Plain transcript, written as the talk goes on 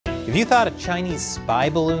If you thought a Chinese spy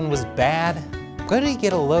balloon was bad, why did you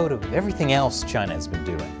get a load of everything else China has been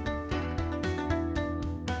doing?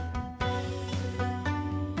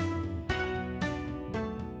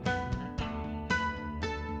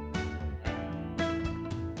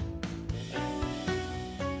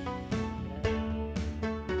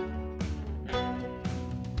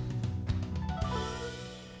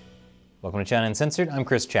 Welcome to China Uncensored. I'm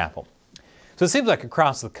Chris Chappell. So it seems like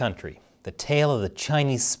across the country, the tale of the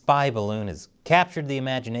Chinese spy balloon has captured the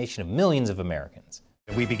imagination of millions of Americans.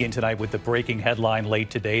 We begin tonight with the breaking headline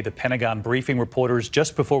late today. The Pentagon briefing reporters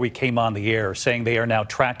just before we came on the air saying they are now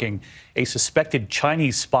tracking a suspected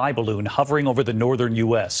Chinese spy balloon hovering over the northern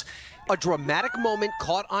U.S. A dramatic moment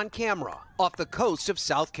caught on camera off the coast of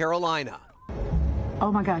South Carolina.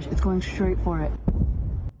 Oh my gosh, it's going straight for it.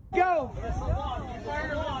 Go!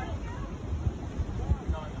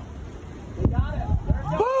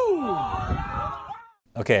 Boom!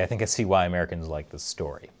 Okay, I think I see why Americans like this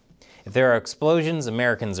story. If there are explosions,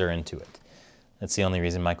 Americans are into it. That's the only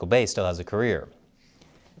reason Michael Bay still has a career.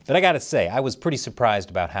 But I gotta say, I was pretty surprised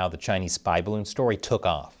about how the Chinese spy balloon story took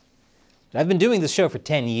off. I've been doing this show for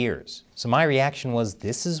 10 years, so my reaction was,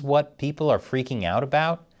 this is what people are freaking out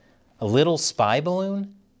about? A little spy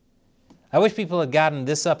balloon? I wish people had gotten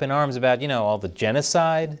this up in arms about, all the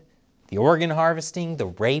genocide, the organ harvesting, the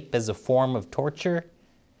rape as a form of torture.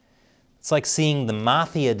 It's like seeing the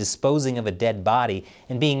mafia disposing of a dead body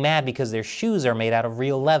and being mad because their shoes are made out of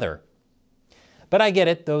real leather. But I get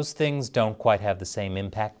it, those things don't quite have the same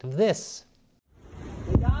impact of this.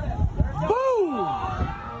 Boom!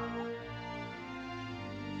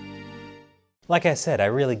 Like I said, I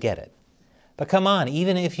really get it. But come on,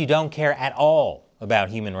 even if you don't care at all about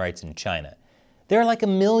human rights in China, there are like a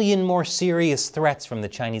million more serious threats from the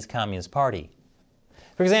Chinese Communist Party.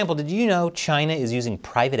 For example, did you know China is using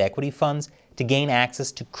private equity funds to gain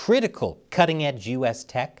access to critical, cutting-edge U.S.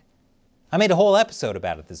 tech? I made a whole episode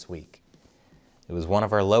about it this week. It was one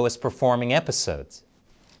of our lowest performing episodes.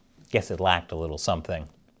 Guess it lacked a little something.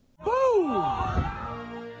 Boom!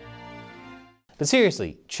 But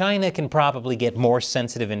seriously, China can probably get more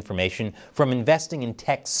sensitive information from investing in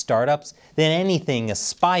tech startups than anything a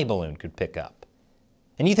spy balloon could pick up.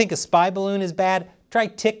 And you think a spy balloon is bad? Try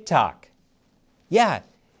TikTok. Yeah,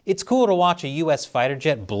 it's cool to watch a U.S. fighter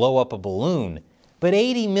jet blow up a balloon, but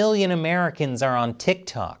 80 million Americans are on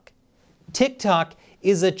TikTok. TikTok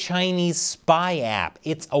is a Chinese spy app.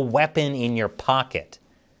 It's a weapon in your pocket.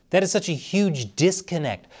 That is such a huge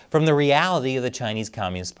disconnect from the reality of the Chinese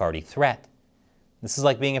Communist Party threat. This is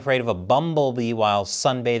like being afraid of a bumblebee while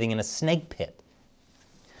sunbathing in a snake pit.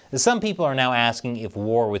 Some people are now asking if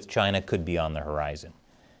war with China could be on the horizon.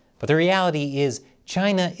 But the reality is,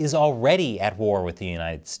 China is already at war with the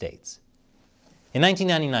United States. In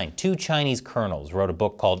 1999, two Chinese colonels wrote a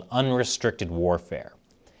book called Unrestricted Warfare.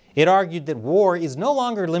 It argued that war is no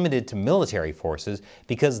longer limited to military forces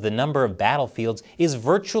because the number of battlefields is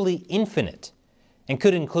virtually infinite and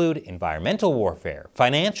could include environmental warfare,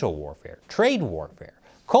 financial warfare, trade warfare,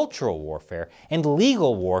 cultural warfare, and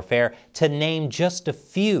legal warfare, to name just a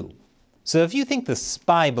few. So if you think the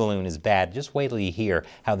spy balloon is bad, just wait till you hear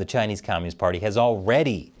how the Chinese Communist Party has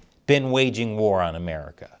already been waging war on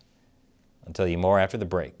America. I'll tell you more after the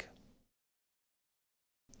break.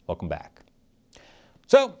 Welcome back.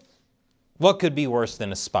 So, what could be worse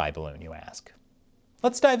than a spy balloon, you ask?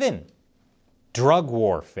 Let's dive in. Drug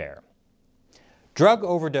warfare. Drug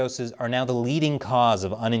overdoses are now the leading cause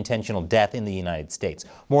of unintentional death in the United States,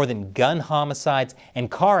 more than gun homicides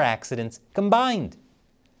and car accidents combined.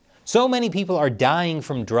 So many people are dying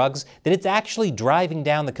from drugs that it's actually driving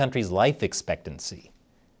down the country's life expectancy,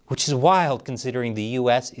 which is wild considering the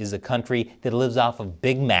U.S. is a country that lives off of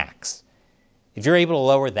Big Macs. If you're able to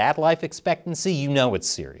lower that life expectancy, you know it's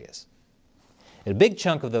serious. A big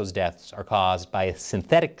chunk of those deaths are caused by a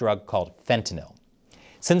synthetic drug called fentanyl.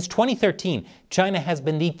 Since 2013, China has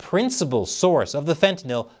been the principal source of the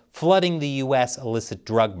fentanyl flooding the U.S. illicit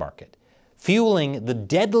drug market, fueling the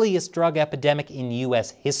deadliest drug epidemic in U.S.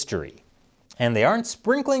 history. And they aren't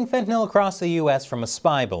sprinkling fentanyl across the U.S. from a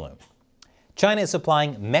spy balloon. China is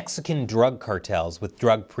supplying Mexican drug cartels with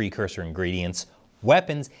drug precursor ingredients,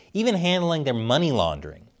 weapons, even handling their money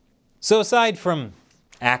laundering. So aside from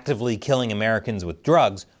actively killing Americans with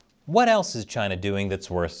drugs, what else is China doing that's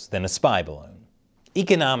worse than a spy balloon?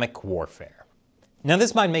 Economic warfare. Now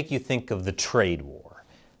this might make you think of the trade war.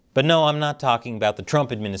 But no, I'm not talking about the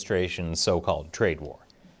Trump administration's so-called trade war.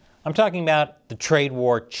 I'm talking about the trade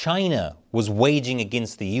war China was waging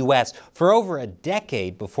against the U.S. for over a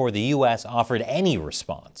decade before the U.S. offered any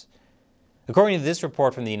response. According to this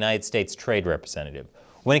report from the United States Trade Representative,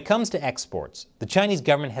 When it comes to exports, the Chinese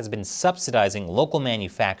government has been subsidizing local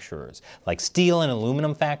manufacturers like steel and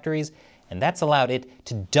aluminum factories, and that's allowed it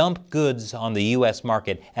to dump goods on the U.S.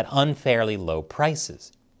 market at unfairly low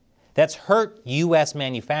prices. That's hurt U.S.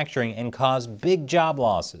 manufacturing and caused big job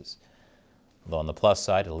losses. Although on the plus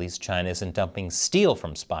side, at least China isn't dumping steel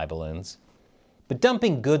from spy balloons. But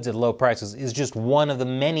dumping goods at low prices is just one of the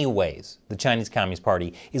many ways the Chinese Communist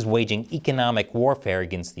Party is waging economic warfare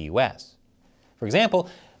against the U.S. For example,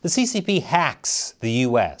 the CCP hacks the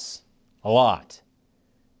U.S. a lot.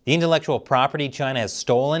 The intellectual property China has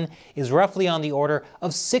stolen is roughly on the order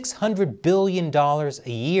of $600 billion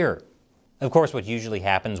a year. Of course, what usually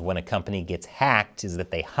happens when a company gets hacked is that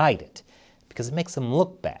they hide it, because it makes them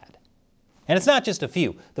look bad. And it's not just a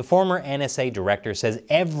few. The former NSA director says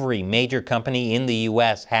every major company in the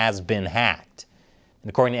U.S. has been hacked. And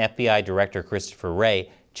according to FBI Director Christopher Wray,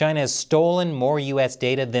 China has stolen more U.S.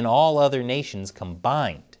 data than all other nations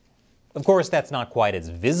combined. Of course, that's not quite as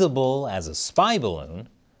visible as a spy balloon.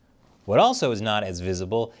 What also is not as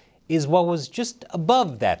visible is what was just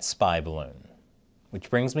above that spy balloon. Which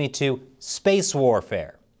brings me to space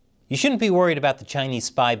warfare. You shouldn't be worried about the Chinese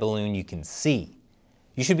spy balloon you can see.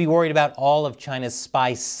 You should be worried about all of China's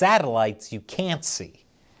spy satellites you can't see.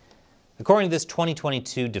 According to this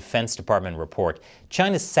 2022 Defense Department report,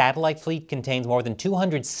 China's satellite fleet contains more than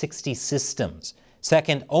 260 systems,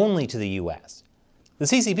 second only to the U.S. The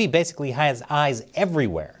CCP basically has eyes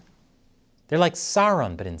everywhere. They're like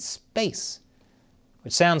Sauron, but in space,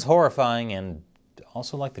 which sounds horrifying and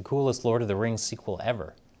also like the coolest Lord of the Rings sequel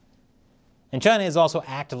ever. And China is also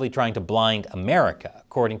actively trying to blind America.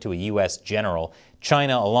 According to a U.S. general,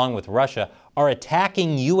 China, along with Russia, are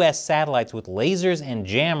attacking U.S. satellites with lasers and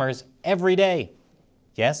jammers every day.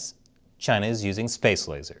 Yes, China is using space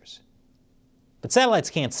lasers. But satellites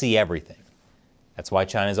can't see everything. That's why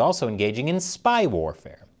China is also engaging in spy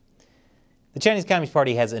warfare. The Chinese Communist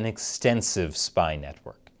Party has an extensive spy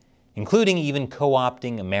network, including even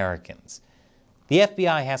co-opting Americans. The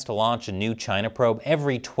FBI has to launch a new China probe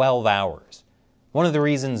every 12 hours. One of the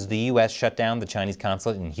reasons the U.S. shut down the Chinese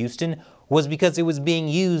consulate in Houston was because it was being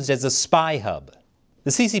used as a spy hub.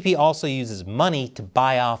 The CCP also uses money to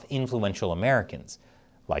buy off influential Americans,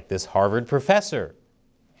 like this Harvard professor,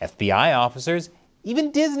 FBI officers,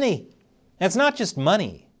 even Disney. And it's not just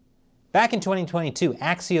money. Back in 2022,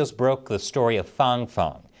 Axios broke the story of Fang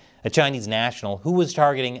Fang, a Chinese national who was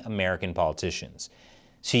targeting American politicians.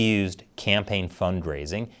 She used campaign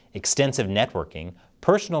fundraising, extensive networking,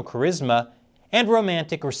 personal charisma, and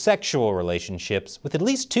romantic or sexual relationships with at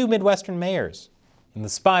least 2 Midwestern mayors. In the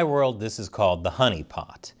spy world, this is called the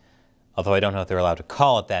honeypot. Although I don't know if they're allowed to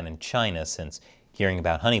call it that in China, since hearing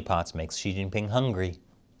about honeypots makes Xi Jinping hungry.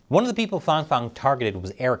 One of the people Fang Fang targeted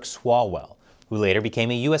was Eric Swalwell, who later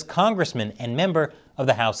became a U.S. congressman and member of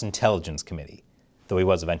the House Intelligence Committee, though he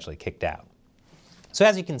was eventually kicked out. So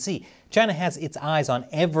as you can see, China has its eyes on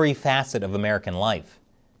every facet of American life.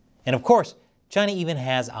 And of course, China even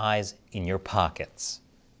has eyes in your pockets.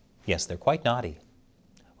 Yes, they're quite naughty.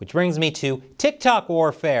 Which brings me to TikTok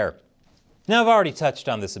warfare. Now, I've already touched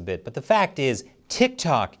on this a bit, but the fact is,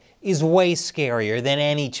 TikTok is way scarier than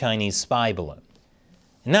any Chinese spy balloon.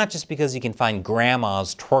 And not just because you can find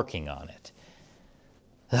grandmas twerking on it.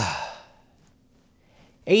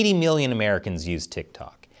 80 million Americans use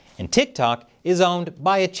TikTok, and TikTok is owned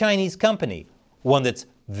by a Chinese company, one that's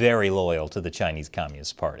very loyal to the Chinese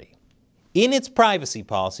Communist Party. In its privacy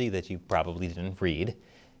policy that you probably didn't read,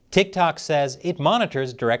 TikTok says it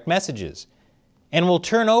monitors direct messages and will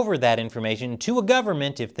turn over that information to a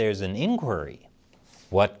government if there's an inquiry.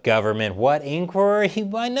 What government? What inquiry?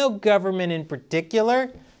 Why, no government in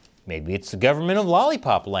particular. Maybe it's the government of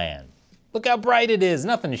Lollipop Land. Look how bright it is,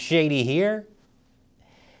 nothing shady here.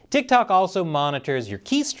 TikTok also monitors your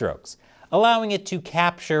keystrokes, allowing it to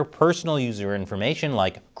capture personal user information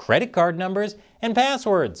like credit card numbers and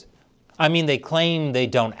passwords. I mean, they claim they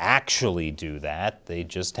don't actually do that, they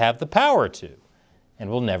just have the power to, and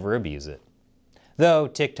will never abuse it. Though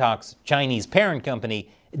TikTok's Chinese parent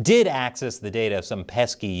company did access the data of some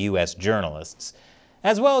pesky U.S. journalists,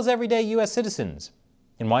 as well as everyday U.S. citizens.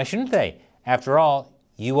 And why shouldn't they? After all,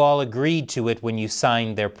 you all agreed to it when you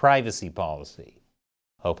signed their privacy policy.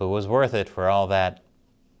 Hope it was worth it for all that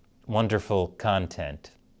wonderful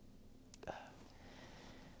content.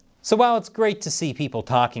 So while it's great to see people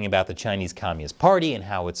talking about the Chinese Communist Party and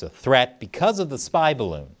how it's a threat because of the spy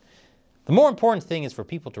balloon, the more important thing is for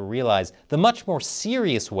people to realize the much more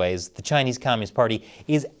serious ways the Chinese Communist Party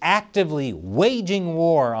is actively waging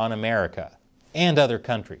war on America and other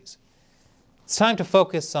countries. It's time to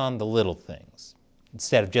focus on the little things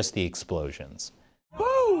instead of just the explosions.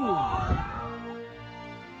 Boom!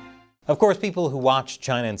 Of course, people who watch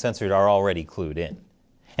China Uncensored are already clued in.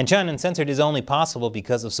 And China Uncensored is only possible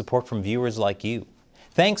because of support from viewers like you.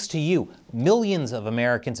 Thanks to you, millions of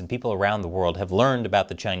Americans and people around the world have learned about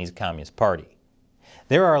the Chinese Communist Party.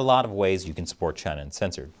 There are a lot of ways you can support China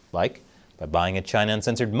Uncensored, like by buying a China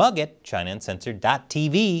Uncensored mug at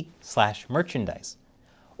chinauncensored.tv/merchandise,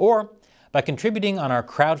 or by contributing on our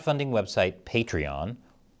crowdfunding website Patreon,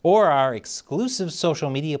 or our exclusive social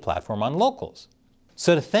media platform on Locals.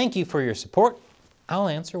 So to thank you for your support, I'll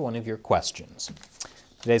answer one of your questions.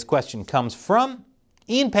 Today's question comes from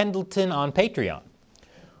Ian Pendleton on Patreon.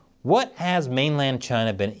 What has mainland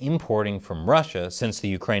China been importing from Russia since the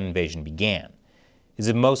Ukraine invasion began? Is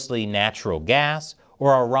it mostly natural gas,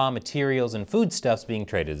 or are raw materials and foodstuffs being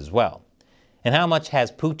traded as well? And how much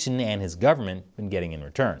has Putin and his government been getting in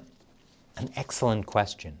return? An excellent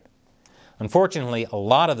question. Unfortunately, a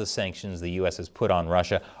lot of the sanctions the U.S. has put on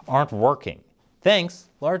Russia aren't working, thanks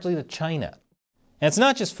largely to China. And it's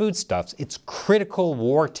not just foodstuffs, it's critical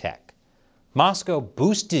war tech. Moscow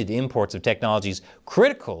boosted imports of technologies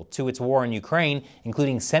critical to its war in Ukraine,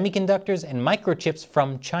 including semiconductors and microchips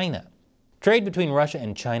from China. Trade between Russia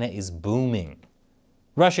and China is booming.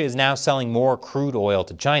 Russia is now selling more crude oil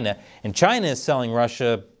to China, and China is selling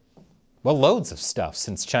Russia, well, loads of stuff,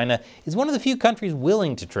 since China is one of the few countries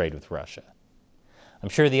willing to trade with Russia. I'm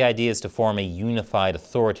sure the idea is to form a unified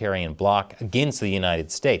authoritarian bloc against the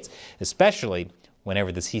United States, especially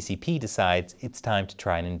whenever the CCP decides it's time to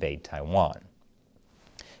try and invade Taiwan.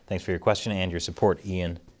 Thanks for your question and your support,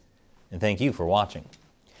 Ian, and thank you for watching.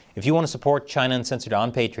 If you want to support China Uncensored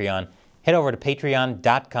on Patreon, head over to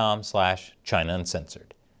patreon.com/China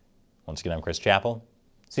Uncensored. Once again, I'm Chris Chappell.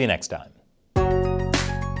 See you next time.